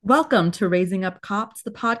Welcome to Raising Up Copts,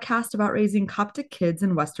 the podcast about raising Coptic kids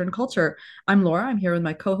in Western culture. I'm Laura. I'm here with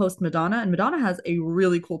my co host, Madonna, and Madonna has a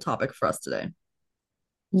really cool topic for us today.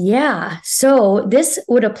 Yeah, so this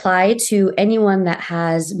would apply to anyone that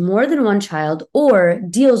has more than one child or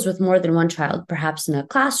deals with more than one child, perhaps in a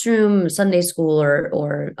classroom, Sunday school,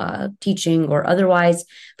 or teaching, or otherwise.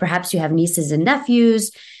 Perhaps you have nieces and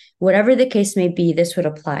nephews, whatever the case may be. This would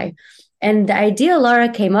apply. And the idea, Laura,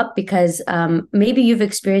 came up because maybe you've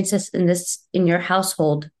experienced this in your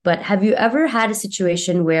household, but have you ever had a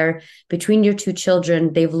situation where between your two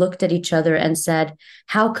children, they've looked at each other and said,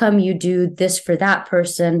 how come you do this for that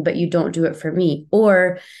person, but you don't do it for me?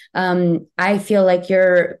 Or I feel like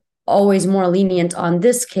you're always more lenient on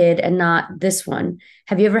this kid and not this one.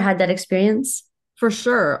 Have you ever had that experience? For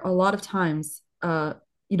sure, a lot of times, the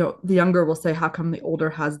younger will say, how come the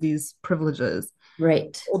older has these privileges?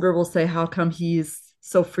 Right. Older will say, how come he's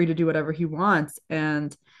so free to do whatever he wants?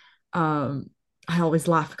 And um, I always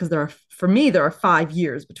laugh because for me, there are 5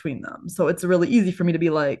 years between them. So it's really easy for me to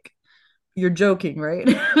be like, you're joking, right?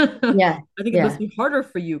 I Yeah. think it must Yeah. be harder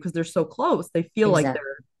for you because they're so close. They feel like Exactly.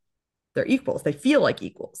 they're equals. They feel like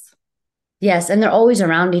equals. Yes, and they're always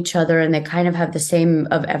around each other and they kind of have the same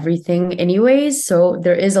of everything anyways. So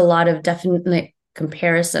there is a lot of definite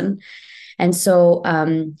comparison. And so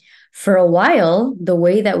for a while, the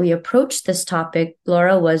way that we approached this topic,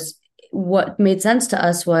 Laura, was what made sense to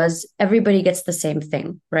us was everybody gets the same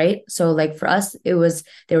thing, right? So like for us, it was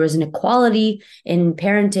there was an equality in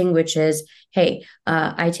parenting, which is, hey,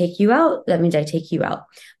 I take you out, that means I take you out.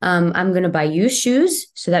 I'm going to buy you shoes,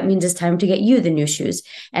 so that means it's time to get you the new shoes.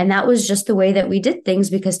 And that was just the way that we did things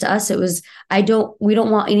because to us it was we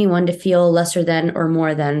don't want anyone to feel lesser than or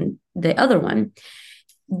more than the other one.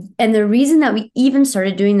 And the reason that we even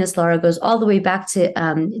started doing this, Laura, goes all the way back to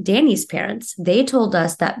Danny's parents. They told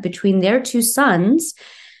us that between their two sons,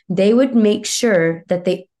 they would make sure that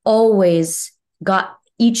they always got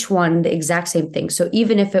each one the exact same thing. So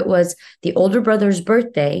even if it was the older brother's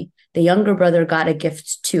birthday, the younger brother got a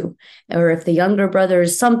gift too. Or if the younger brother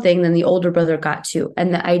is something, then the older brother got two.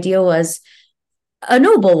 And the idea was a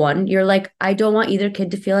noble one. You're like, I don't want either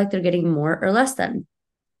kid to feel like they're getting more or less than.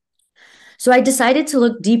 So I decided to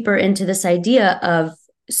look deeper into this idea of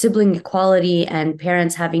sibling equality and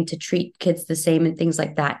parents having to treat kids the same and things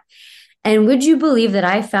like that. And would you believe that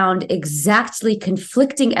I found exactly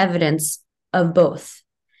conflicting evidence of both?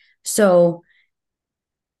 So,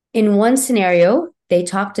 in one scenario, they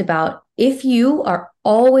talked about if you are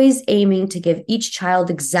always aiming to give each child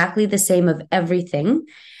exactly the same of everything,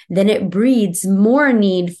 then it breeds more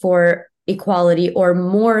need for equality or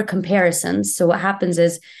more comparisons. So, what happens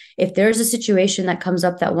is if there's a situation that comes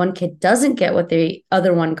up that one kid doesn't get what the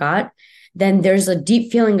other one got, then there's a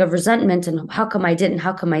deep feeling of resentment and how come I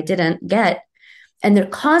didn't get? And they're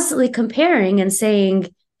constantly comparing and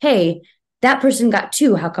saying, hey, that person got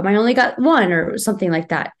two. How come I only got one? Or something like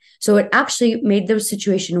that. So it actually made the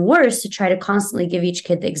situation worse to try to constantly give each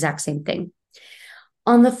kid the exact same thing.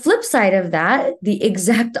 On the flip side of that, the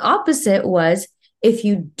exact opposite was if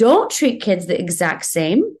you don't treat kids the exact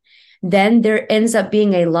same, then there ends up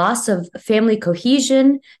being a loss of family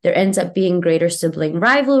cohesion. There ends up being greater sibling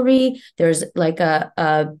rivalry. There's like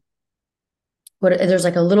there's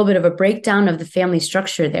like a little bit of a breakdown of the family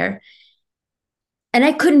structure there. And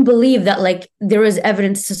I couldn't believe that like there was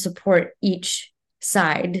evidence to support each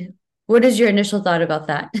side. What is your initial thought about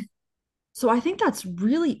that? So I think that's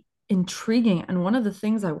really intriguing. And one of the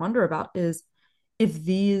things I wonder about is if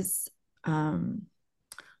these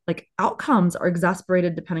like outcomes are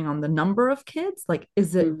exasperated depending on the number of kids. Like,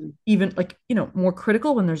 is it Mm. even like, more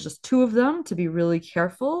critical when there's just two of them to be really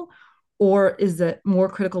careful? Or is it more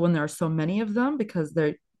critical when there are so many of them because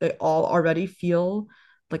they all already feel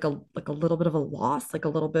like a little bit of a loss, like a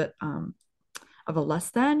little bit of a less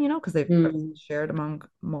than, because they've Mm. shared among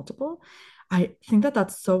multiple. I think that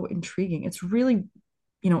that's so intriguing. It's really,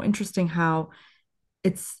 interesting how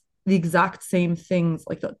it's the exact same things,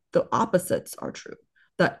 like the opposites are true.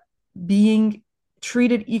 That being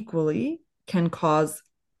treated equally can cause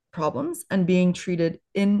problems, and being treated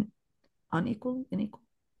unequal. I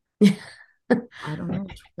don't know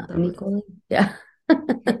what that word Unequally. Yeah.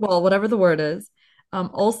 is. Well, whatever the word is,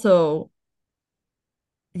 also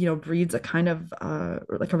breeds a kind of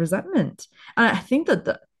like a resentment. And I think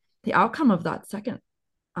that the outcome of that second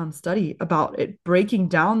study about it breaking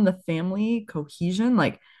down the family cohesion,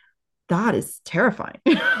 like that is terrifying.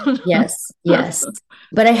 Yes, yes.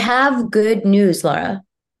 But I have good news, Laura.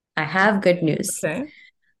 I have good news. Okay.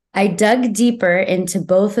 I dug deeper into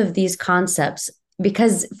both of these concepts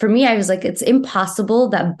because for me, I was like, it's impossible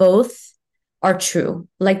that both are true.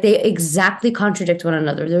 Like they exactly contradict one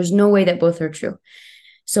another. There's no way that both are true.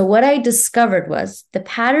 So what I discovered was the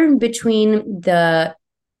pattern between the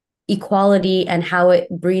equality and how it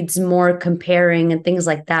breeds more comparing and things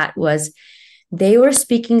like that was they were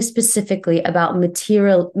speaking specifically about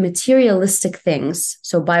materialistic things.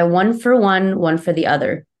 So buy one for one for the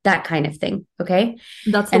other, that kind of thing. Okay.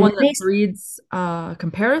 That's the And one when they that breeds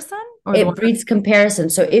comparison, or the one it breeds comparison.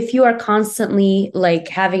 So if you are constantly like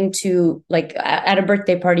having to like at a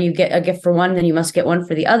birthday party, you get a gift for one, then you must get one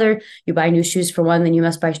for the other. You buy new shoes for one, then you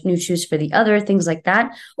must buy new shoes for the other, things like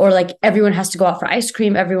that. Or like everyone has to go out for ice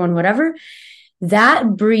cream, everyone, whatever.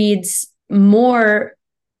 That breeds more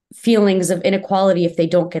feelings of inequality if they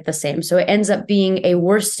don't get the same. So it ends up being a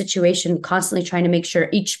worse situation, constantly trying to make sure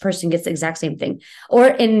each person gets the exact same thing. Or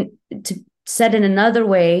in to said in another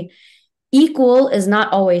way, equal is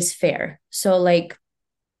not always fair. So like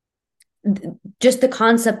just the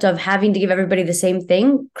concept of having to give everybody the same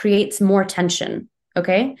thing creates more tension.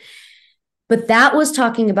 Okay. But that was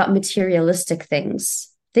talking about materialistic things,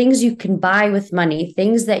 things you can buy with money,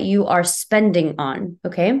 things that you are spending on.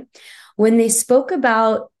 Okay. When they spoke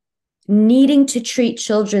about needing to treat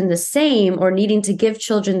children the same or needing to give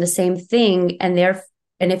children the same thing, and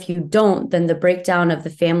if you don't, then the breakdown of the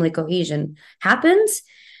family cohesion happens.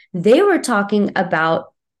 They were talking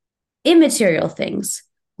about immaterial things,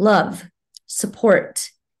 love, support,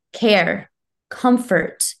 care,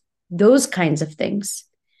 comfort, those kinds of things.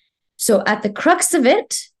 So at the crux of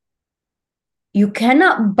it, you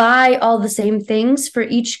cannot buy all the same things for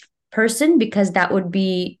each person because that would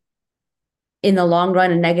be in the long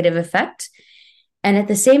run a negative effect. And at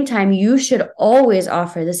the same time, you should always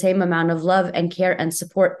offer the same amount of love and care and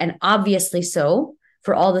support, and obviously so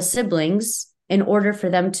for all the siblings in order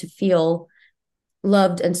for them to feel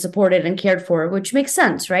loved and supported and cared for, which makes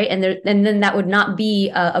sense, right? And then that would not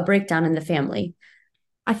be a breakdown in the family.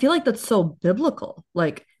 I feel like that's so biblical.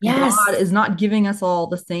 Like God Yes, is not giving us all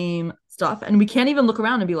the same stuff. And we can't even look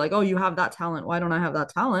around and be like, oh, you have that talent. Why don't I have that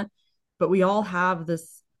talent? But we all have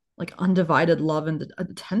this like undivided love and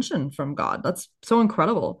attention from God. That's so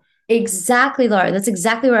incredible. exactly, Laura. That's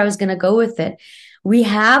exactly where I was going to go with it. We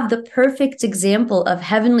have the perfect example of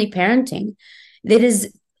heavenly parenting that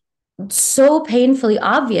is so painfully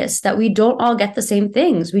obvious that we don't all get the same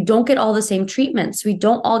things. We don't get all the same treatments. We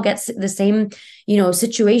don't all get the same,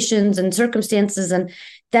 situations and circumstances. And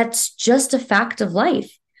that's just a fact of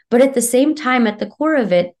life. But at the same time, at the core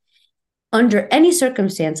of it, under any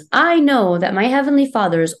circumstance, I know that my Heavenly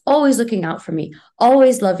Father is always looking out for me,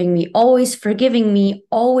 always loving me, always forgiving me,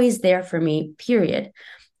 always there for me, period.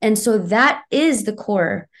 And so that is the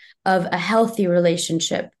core of a healthy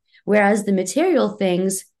relationship, whereas the material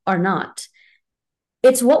things are not.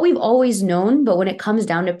 It's what we've always known, but when it comes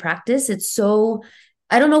down to practice, it's so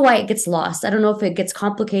I don't know why it gets lost. I don't know if it gets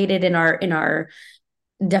complicated in our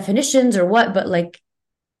definitions or what, but like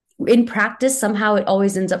in practice, somehow it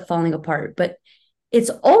always ends up falling apart. But it's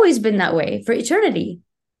always been that way for eternity.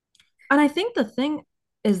 And I think the thing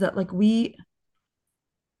is that like we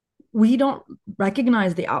don't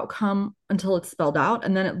recognize the outcome until it's spelled out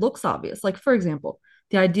and then it looks obvious. Like for example,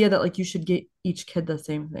 the idea that like you should get each kid the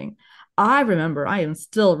same thing. I remember I am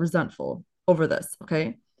still resentful over this,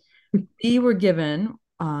 okay? We were given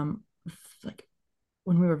like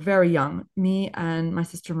when we were very young, me and my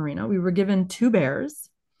sister Marina, we were given two bears.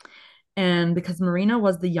 And because Marina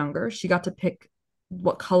was the younger, she got to pick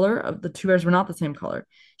what color of the two bears were not the same color.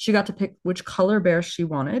 She got to pick which color bear she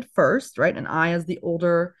wanted first, right? And I, as the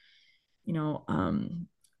older, you know, Got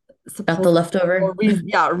the supposed leftover. or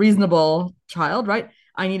yeah, reasonable child, right?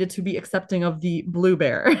 I needed to be accepting of the blue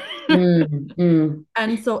bear. Mm, mm.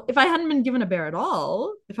 And so if I hadn't been given a bear at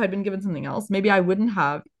all, if I'd been given something else, maybe I wouldn't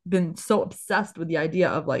have been so obsessed with the idea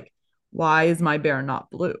of like, why is my bear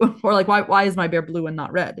not blue? Or like why is my bear blue and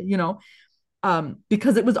not red?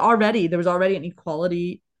 Because there was already an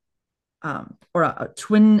equality or a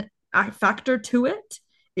twin factor to it.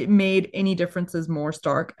 It made any differences more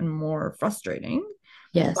stark and more frustrating.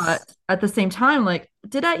 But Yes. at the same time, like,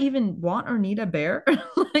 did I even want or need a bear?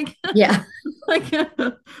 like, Yeah. like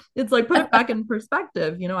it's like put it back in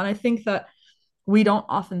perspective. And I think that we don't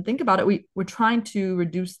often think about it. We're trying to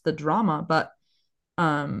reduce the drama, but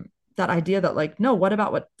that idea that like, no, what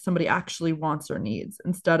about what somebody actually wants or needs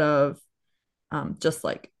instead of just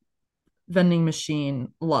like vending machine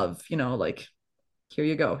love, like here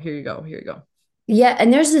you go, here you go, here you go. Yeah.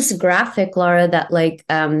 And there's this graphic, Laura, that like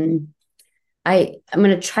I'm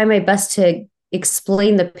gonna try my best to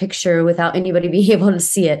explain the picture without anybody being able to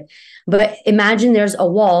see it. But imagine there's a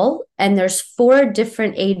wall and there's four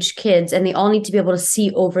different age kids and they all need to be able to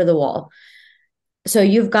see over the wall. So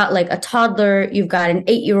you've got like a toddler, you've got an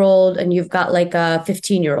 8-year-old, and you've got like a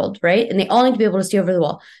 15-year-old, right? And they all need to be able to see over the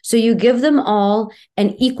wall. So you give them all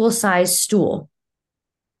an equal size stool.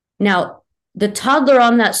 Now, the toddler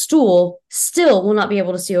on that stool still will not be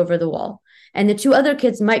able to see over the wall. And the two other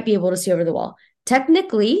kids might be able to see over the wall.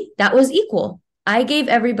 Technically, that was equal. I gave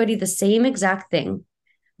everybody the same exact thing,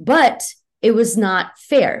 but it was not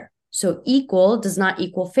fair. So equal does not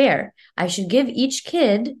equal fair. I should give each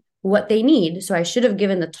kid what they need. So I should have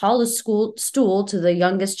given the tallest stool to the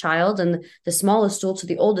youngest child and the smallest stool to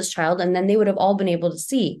the oldest child, and then they would have all been able to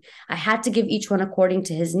see. I had to give each one according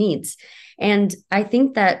to his needs. And I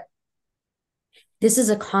think that this is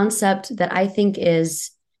a concept that I think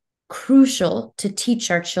is crucial to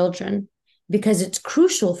teach our children because it's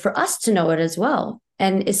crucial for us to know it as well.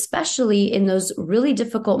 And especially in those really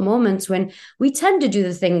difficult moments when we tend to do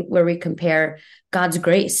the thing where we compare God's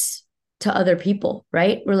grace to other people,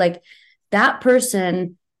 right? We're like, that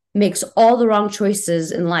person makes all the wrong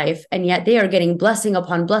choices in life, and yet they are getting blessing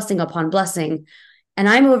upon blessing upon blessing. And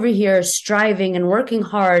I'm over here striving and working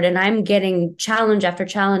hard, and I'm getting challenge after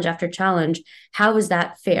challenge after challenge. How is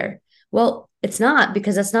that fair? Well, it's not,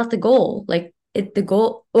 because that's not the goal. Like the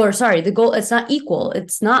goal, or sorry, the goal, it's not equal.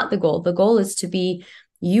 It's not the goal. The goal is to be,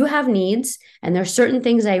 you have needs, and there's certain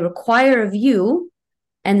things I require of you,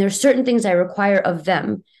 and there's certain things I require of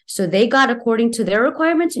them. So they got according to their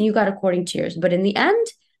requirements, and you got according to yours. But in the end,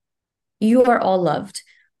 you are all loved.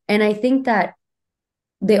 And I think that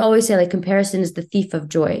they always say like comparison is the thief of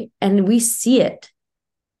joy. And we see it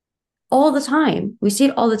all the time. We see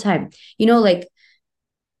it all the time. Like,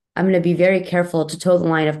 I'm going to be very careful to toe the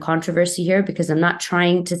line of controversy here because I'm not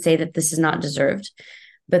trying to say that this is not deserved.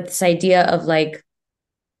 But this idea of like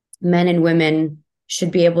men and women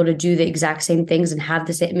should be able to do the exact same things and have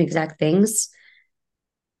the same exact things.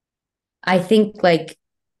 I think like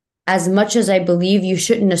as much as I believe you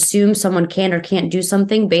shouldn't assume someone can or can't do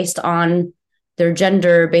something based on their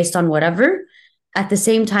gender, based on whatever, at the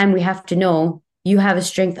same time, we have to know you have a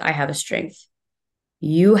strength, I have a strength.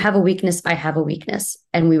 You have a weakness, I have a weakness.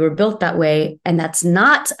 And we were built that way. And that's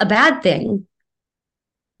not a bad thing.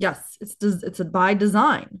 Yes, it's a by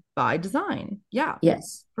design. By design. Yeah,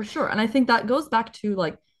 Yes. for sure. And I think that goes back to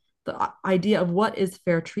like the idea of what is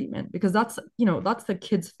fair treatment, because that's the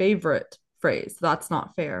kid's favorite phrase. That's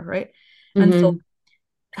not fair, right? And so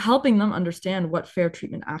Mm-hmm. helping them understand what fair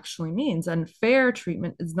treatment actually means. And fair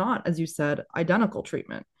treatment is not, as you said, identical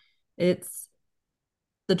treatment. It's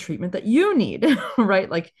the treatment that you need, right?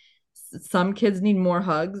 Like some kids need more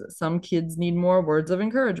hugs, some kids need more words of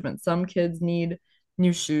encouragement, some kids need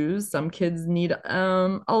new shoes, some kids need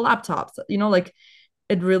a laptop. So, like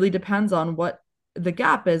it really depends on what the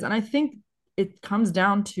gap is. And I think it comes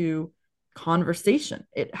down to conversation.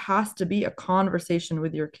 It has to be a conversation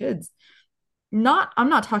with your kids. I'm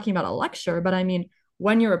not talking about a lecture, but I mean,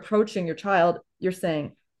 when you're approaching your child, you're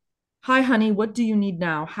saying, "Hi, honey, what do you need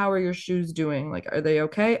now? How are your shoes doing? Like, are they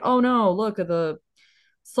okay? Oh no, look, the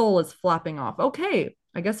sole is flapping off. Okay,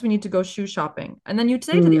 I guess we need to go shoe shopping." And then you'd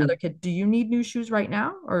say to the Mm, other kid, "Do you need new shoes right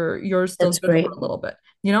now? Or you're still that's good for great. a little bit?"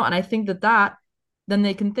 And I think that then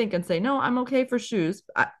they can think and say, "No, I'm okay for shoes."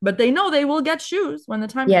 But they know they will get shoes when the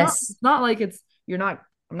time comes. Yes. It's not like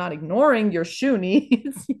I'm not ignoring your shoe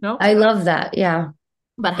needs. I love that. Yeah.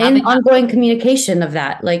 But And having that, ongoing communication of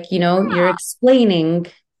that. Like, you're yeah, explaining.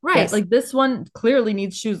 right. Yes. Like this one clearly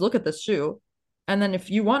needs shoes. Look at this shoe. And then if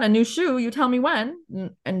you want a new shoe, you tell me when,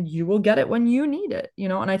 and you will get it when you need it.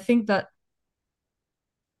 And I think that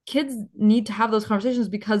kids need to have those conversations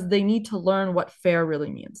because they need to learn what fair really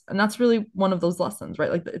means. And that's really one of those lessons,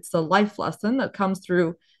 right? Like it's a life lesson that comes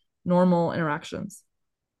through normal interactions.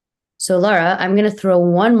 So, Laura, I'm going to throw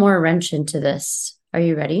one more wrench into this. Are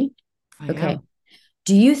you ready? I Okay. am.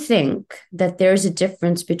 Do you think that there's a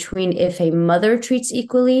difference between if a mother treats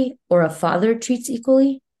equally or a father treats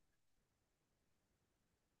equally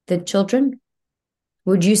the children?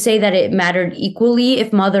 Would you say that it mattered equally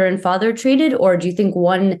if mother and father treated, or do you think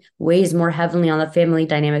one weighs more heavily on the family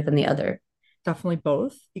dynamic than the other? Definitely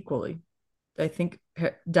both equally. I think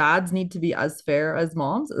dads need to be as fair as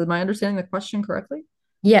moms. Am I understanding the question correctly?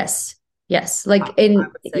 Yes. Yes. I Like I in, would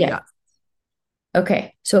say yeah. yes.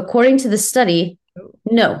 Okay. So according to the study, Oh.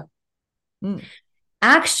 no. Mm.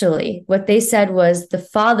 Actually, what they said was the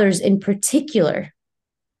fathers in particular,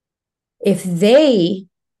 if they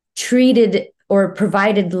treated or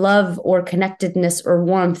provided love or connectedness or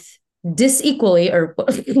warmth disequally, or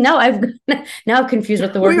now I've confused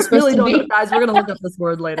what the word We is supposed really to don't know, be. guys. We're gonna look up this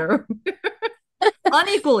word later.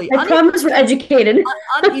 Unequally, I promise we're educated.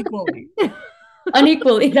 unequally.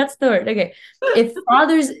 Unequally, that's the word. Okay. If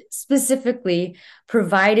fathers specifically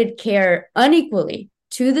provided care unequally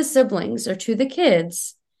to the siblings or to the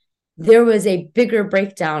kids, there was a bigger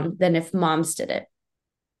breakdown than if moms did it.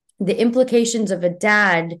 The implications of a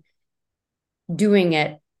dad doing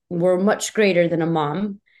it were much greater than a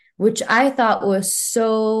mom, which I thought was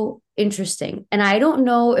so interesting. And I don't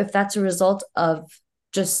know if that's a result of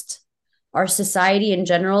just our society in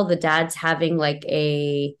general, the dads having like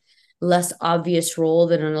a less obvious role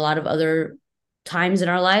than in a lot of other times in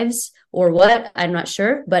our lives or what. I'm not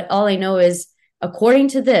sure. But all I know is, according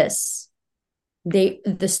to this,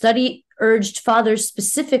 the study urged fathers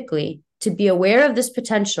specifically to be aware of this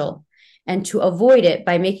potential and to avoid it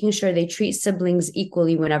by making sure they treat siblings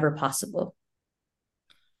equally whenever possible.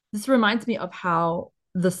 This reminds me of how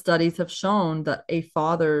the studies have shown that a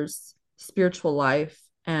father's spiritual life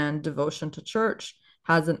and devotion to church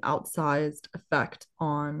has an outsized effect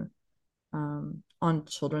on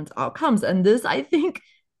children's outcomes. And this, I think,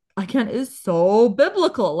 again, is so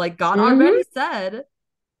biblical. Like God Mm-hmm. already said,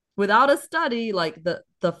 without a study, like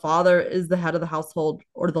the father is the head of the household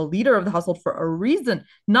or the leader of the household for a reason,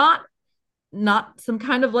 not some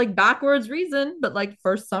kind of like backwards reason, but like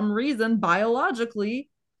for some reason biologically,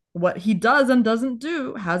 what he does and doesn't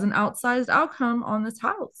do has an outsized outcome on this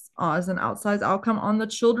house, has an outsized outcome on the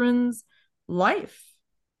children's life.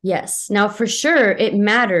 Yes. Now, for sure, it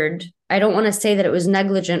mattered. I don't want to say that it was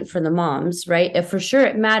negligent for the moms, right? For sure,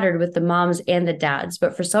 it mattered with the moms and the dads,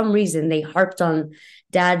 but for some reason, they harped on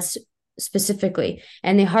dads specifically,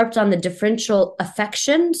 and they harped on the differential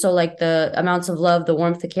affection. So, like the amounts of love, the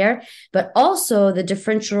warmth, the care, but also the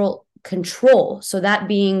differential control. So, that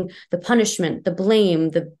being the punishment, the blame,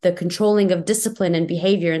 the controlling of discipline and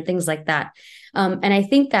behavior and things like that. And I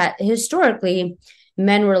think that historically,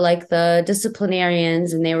 men were like the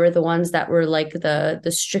disciplinarians and they were the ones that were like the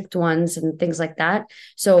strict ones and things like that.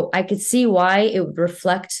 So I could see why it would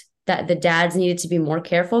reflect that the dads needed to be more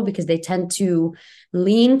careful because they tend to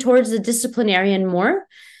lean towards the disciplinarian more.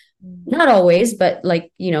 Not always, but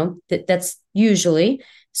like, that's usually.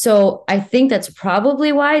 So I think that's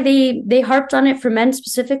probably why they harped on it for men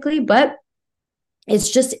specifically, but it's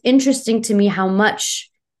just interesting to me how much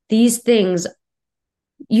these things,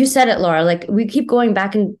 you said it, Laura, like we keep going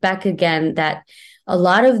back and back again, that a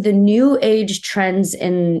lot of the new age trends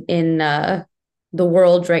in the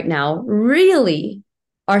world right now really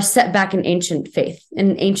are set back in ancient faith,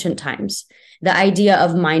 in ancient times. The idea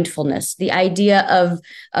of mindfulness, the idea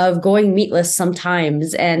of going meatless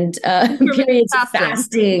sometimes, and Intermittent periods of fasting.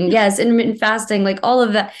 fasting, yes, intermittent fasting, like all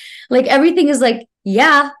of that, like everything is like,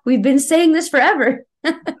 yeah, we've been saying this forever.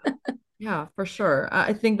 Yeah, for sure.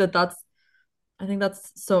 I think that's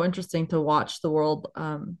so interesting to watch the world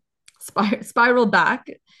spiral back,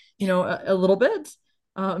 a little bit,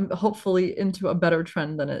 hopefully into a better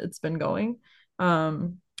trend than it's been going.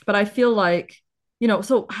 But I feel like,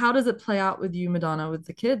 so how does it play out with you, Madonna, with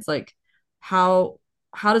the kids? Like, how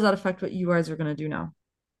how does that affect what you guys are gonna do now?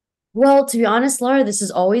 Well, to be honest, Laura, this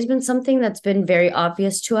has always been something that's been very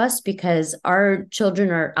obvious to us because our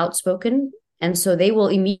children are outspoken. And so they will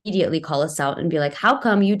immediately call us out and be like, how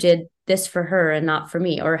come you did this for her and not for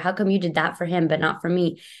me? Or how come you did that for him, but not for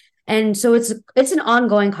me? And so it's an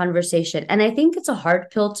ongoing conversation. And I think it's a hard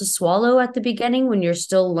pill to swallow at the beginning when you're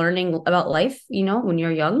still learning about life, when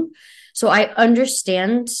you're young. So I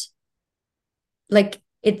understand, like,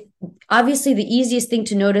 it obviously the easiest thing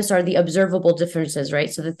to notice are the observable differences,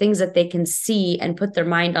 right? So the things that they can see and put their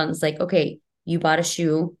mind on is like, okay, you bought a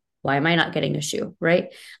shoe, why am I not getting a shoe,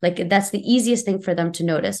 right? Like that's the easiest thing for them to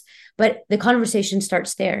notice, but the conversation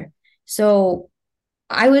starts there. So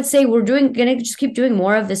I would say we're gonna just keep doing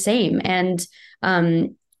more of the same. And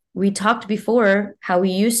we talked before how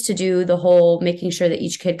we used to do the whole making sure that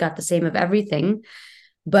each kid got the same of everything,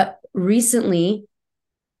 but recently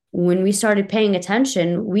when we started paying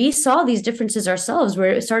attention, we saw these differences ourselves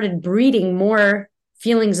where it started breeding more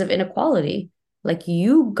feelings of inequality. Like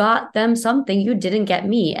you got them something, you didn't get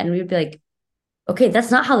me. And we'd be like, okay,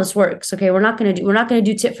 that's not how this works. Okay, we're not gonna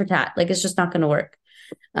do tit for tat. Like it's just not gonna work.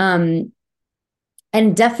 Um,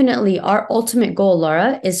 and definitely our ultimate goal,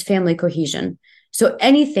 Laura, is family cohesion. So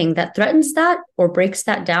anything that threatens that or breaks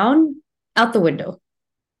that down, out the window.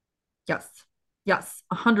 Yes. Yes,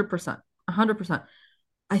 100%. 100%.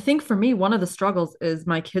 I think for me, one of the struggles is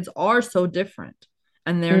my kids are so different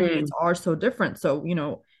and their needs Mm. are so different. So,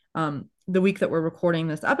 the week that we're recording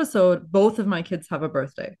this episode, both of my kids have a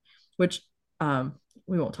birthday, which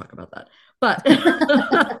we won't talk about that. But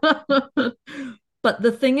but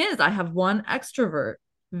the thing is, I have one extrovert,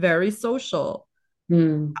 very social,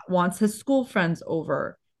 Mm. wants his school friends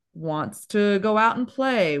over. wants to go out and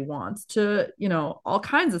play, wants to, all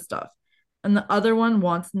kinds of stuff. And the other one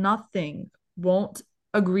wants nothing, won't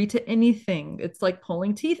agree to anything. It's like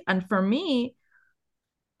pulling teeth. And for me,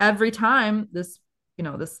 every time this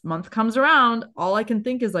month comes around, all I can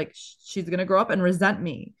think is like she's going to grow up and resent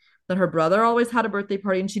me that her brother always had a birthday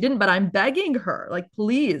party and she didn't, but I'm begging her, like,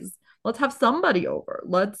 please, let's have somebody over.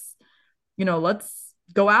 Let's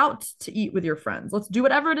go out to eat with your friends. Let's do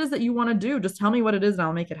whatever it is that you want to do. Just tell me what it is and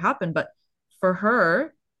I'll make it happen. But for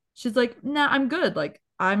her, she's like, nah, I'm good. Like,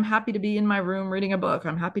 I'm happy to be in my room reading a book.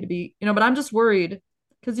 I'm happy to be, but I'm just worried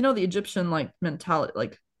because, the Egyptian like mentality,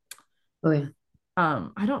 like, Oh yeah.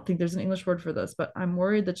 I don't think there's an English word for this, but I'm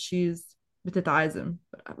worried that she's بتتعازم,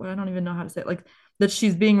 but I don't even know how to say it. Like that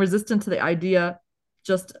she's being resistant to the idea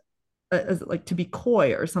just as like to be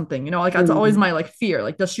coy or something, like that's always Mm. my like fear.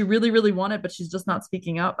 Like, does she really, really want it, but she's just not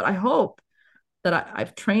speaking out? But I hope that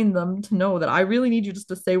I've trained them to know that I really need you just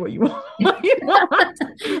to say what you want, what you want,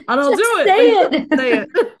 and I'll Just do it, say but you just it. say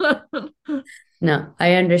it. No,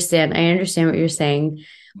 I understand. I understand what you're saying.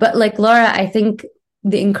 But like Laura, I think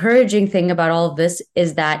the encouraging thing about all of this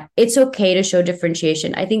is that it's okay to show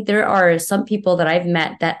differentiation. I think there are some people that I've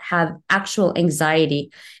met that have actual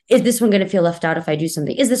anxiety. Is this one going to feel left out if I do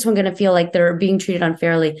something? Is this one going to feel like they're being treated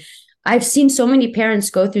unfairly? I've seen so many parents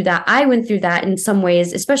go through that. I went through that in some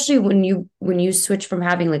ways, especially when you switch from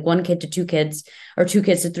having like one kid to two kids or two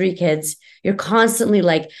kids to three kids. You're constantly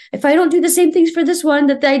like, if I don't do the same things for this one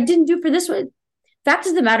that I didn't do for this one, fact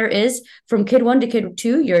of the matter is, from kid one to kid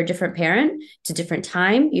two, you're a different parent. It's a different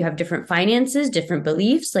time. You have different finances, different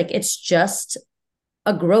beliefs. Like it's just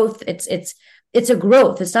a growth. It's a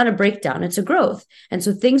growth. It's not a breakdown. It's a growth. And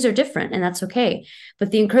so things are different, and that's okay.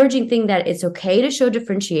 But the encouraging thing that it's okay to show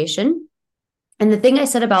differentiation. And the thing I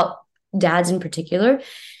said about dads in particular,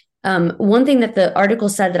 one thing that the article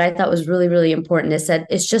said that I thought was really, really important is that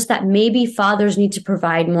it's just that maybe fathers need to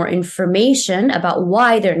provide more information about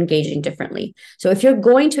why they're engaging differently. So if you're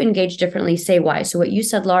going to engage differently, say why. So what you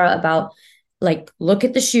said, Laura, about like look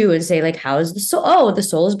at the shoe and say like how is the sole? Oh, the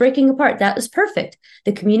sole is breaking apart. That is perfect.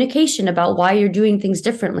 The communication about why you're doing things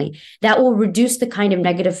differently, that will reduce the kind of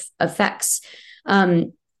negative effects.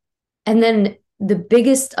 And then the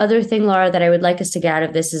biggest other thing, Laura, that I would like us to get out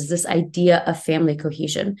of this is this idea of family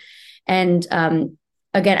cohesion. And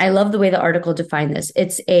again, I love the way the article defined this.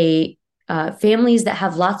 It's a families that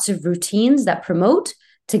have lots of routines that promote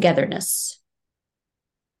togetherness.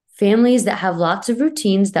 Families that have lots of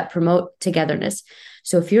routines that promote togetherness.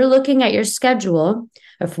 So if you're looking at your schedule,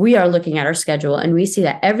 if we are looking at our schedule and we see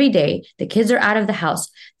that every day the kids are out of the house,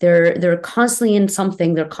 they're constantly in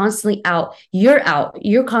something, they're constantly out,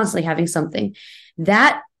 you're constantly having something.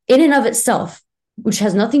 That in and of itself, which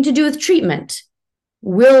has nothing to do with treatment,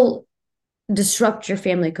 will disrupt your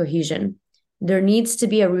family cohesion. There needs to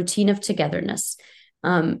be a routine of togetherness.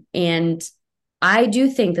 And I do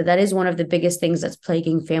think that that is one of the biggest things that's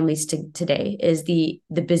plaguing families today is the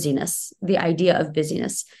busyness, the idea of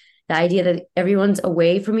busyness, the idea that everyone's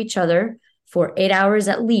away from each other for 8 hours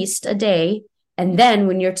at least a day. And then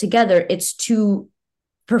when you're together, it's to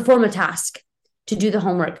perform a task, to do the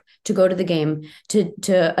homework, to go to the game,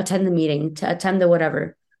 to attend the meeting, to attend the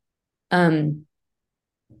whatever. I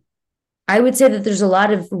would say that there's a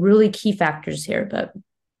lot of really key factors here, but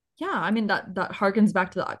Yeah, I mean that harkens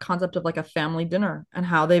back to the concept of like a family dinner and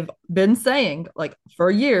how they've been saying like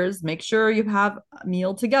for years, make sure you have a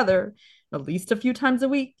meal together at least a few times a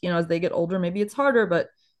week. As they get older, maybe it's harder, but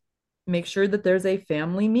make sure that there's a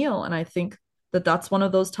family meal. And I think that that's one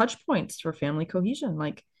of those touch points for family cohesion,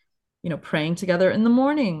 like, praying together in the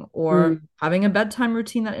morning or mm, having a bedtime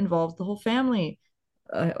routine that involves the whole family.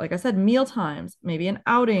 Like I said, meal times, maybe an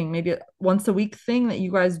outing, maybe a once a week thing that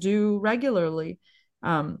you guys do regularly.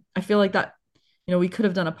 I feel like that, we could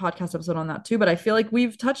have done a podcast episode on that too, but I feel like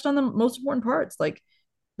we've touched on the most important parts. Like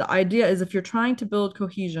the idea is if you're trying to build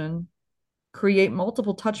cohesion, create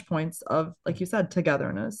multiple touch points of, like you said,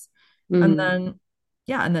 togetherness. And mm. then,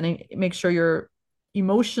 yeah, and then make sure your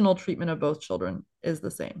emotional treatment of both children is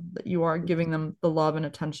the same, that you are giving them the love and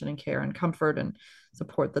attention and care and comfort and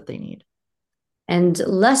support that they need. And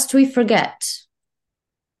lest we forget,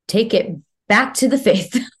 take it back to the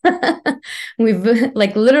faith. We've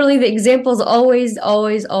like literally the example's always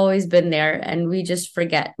been there, and we just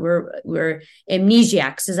forget. We're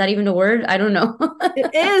amnesiacs. Is that even a word? I don't know.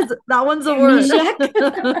 It is. That one's a word.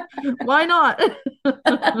 Amnesiac. Why not?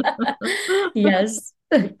 Yes.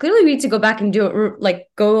 Clearly, we need to go back and do it, like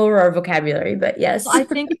go over our vocabulary. But yes. I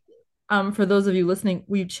think For those of you listening,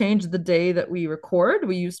 we changed the day that we record.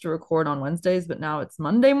 We used to record on Wednesdays, but now it's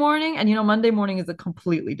Monday morning. And Monday morning is a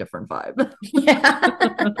completely different vibe. Yeah,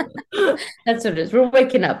 that's what it is. We're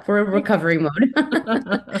waking up. We're in recovery mode.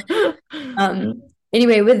 Um,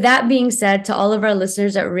 anyway, with that being said, to all of our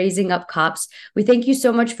listeners at Raising Up Cops, we thank you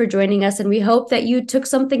so much for joining us, and we hope that you took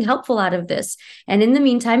something helpful out of this. And in the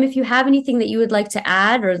meantime, if you have anything that you would like to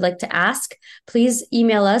add or like to ask, please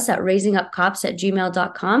email us at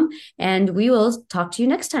raisingupcops@gmail.com, and we will talk to you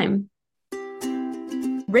next time.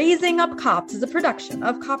 Raising Up Cops is a production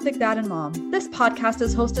of Coptic Dad and Mom. This podcast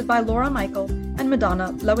is hosted by Laura Michael and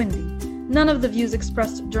Madonna Lawindi. None of the views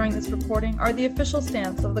expressed during this recording are the official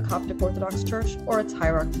stance of the Coptic Orthodox Church or its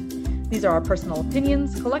hierarchy. These are our personal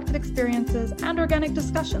opinions, collected experiences, and organic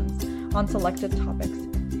discussions on selected topics.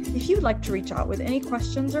 If you'd like to reach out with any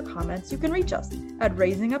questions or comments, you can reach us at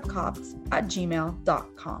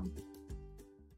raisingupcops@gmail.com.